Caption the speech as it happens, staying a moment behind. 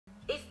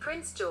If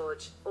Prince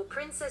George or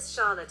Princess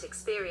Charlotte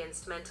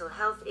experienced mental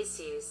health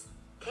issues,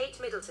 Kate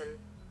Middleton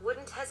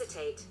wouldn't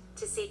hesitate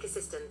to seek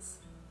assistance.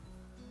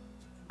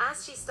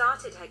 As she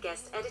started her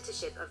guest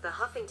editorship of the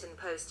Huffington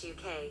Post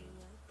UK,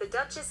 the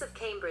Duchess of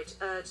Cambridge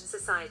urged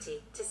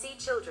society to see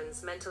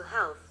children's mental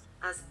health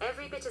as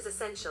every bit as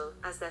essential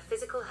as their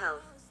physical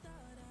health.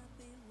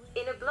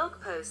 In a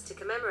blog post to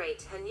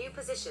commemorate her new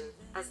position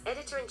as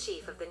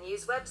editor-in-chief of the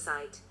news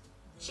website,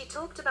 she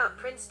talked about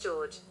Prince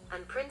George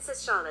and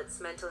Princess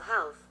Charlotte's mental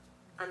health,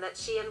 and that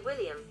she and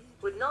William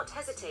would not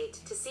hesitate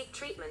to seek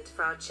treatment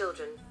for our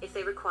children if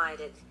they required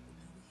it.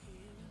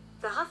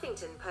 The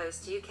Huffington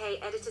Post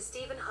UK editor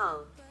Stephen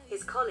Hull,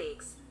 his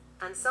colleagues,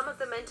 and some of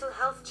the mental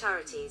health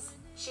charities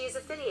she is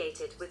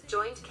affiliated with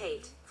joined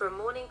Kate for a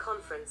morning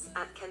conference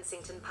at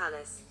Kensington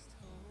Palace.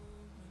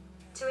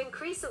 To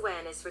increase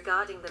awareness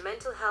regarding the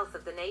mental health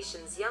of the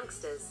nation's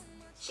youngsters,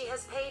 she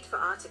has paid for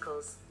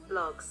articles,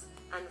 blogs,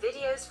 and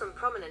videos from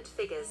prominent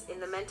figures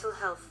in the mental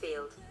health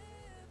field.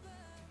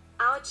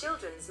 Our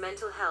children's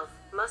mental health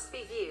must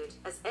be viewed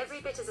as every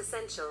bit as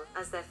essential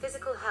as their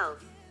physical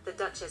health, the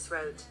Duchess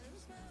wrote.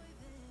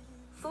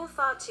 For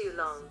far too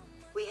long,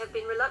 we have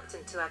been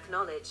reluctant to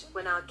acknowledge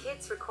when our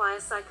kids require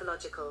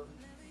psychological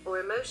or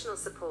emotional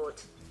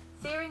support,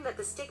 fearing that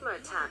the stigma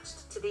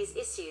attached to these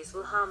issues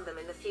will harm them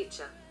in the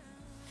future.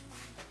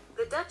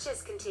 The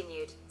Duchess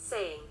continued,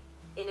 saying,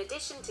 "In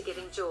addition to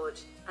giving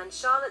George and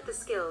Charlotte the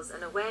skills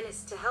and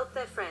awareness to help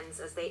their friends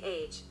as they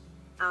age,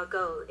 our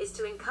goal is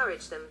to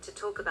encourage them to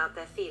talk about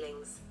their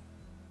feelings.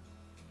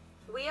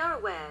 We are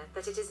aware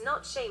that it is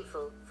not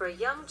shameful for a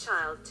young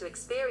child to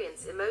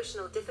experience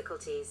emotional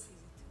difficulties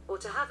or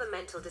to have a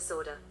mental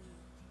disorder."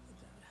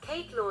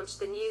 Kate launched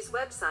the news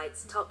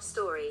website's top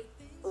story,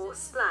 or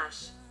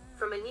splash,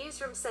 from a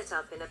newsroom set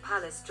up in a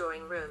palace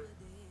drawing room.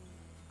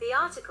 The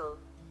article,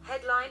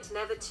 headlined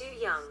 "Never Too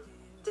Young,"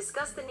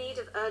 discussed the need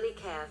of early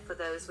care for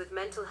those with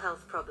mental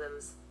health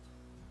problems.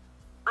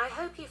 I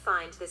hope you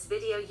find this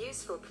video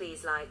useful.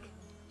 Please like,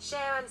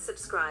 share and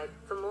subscribe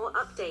for more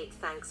updates.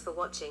 Thanks for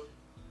watching.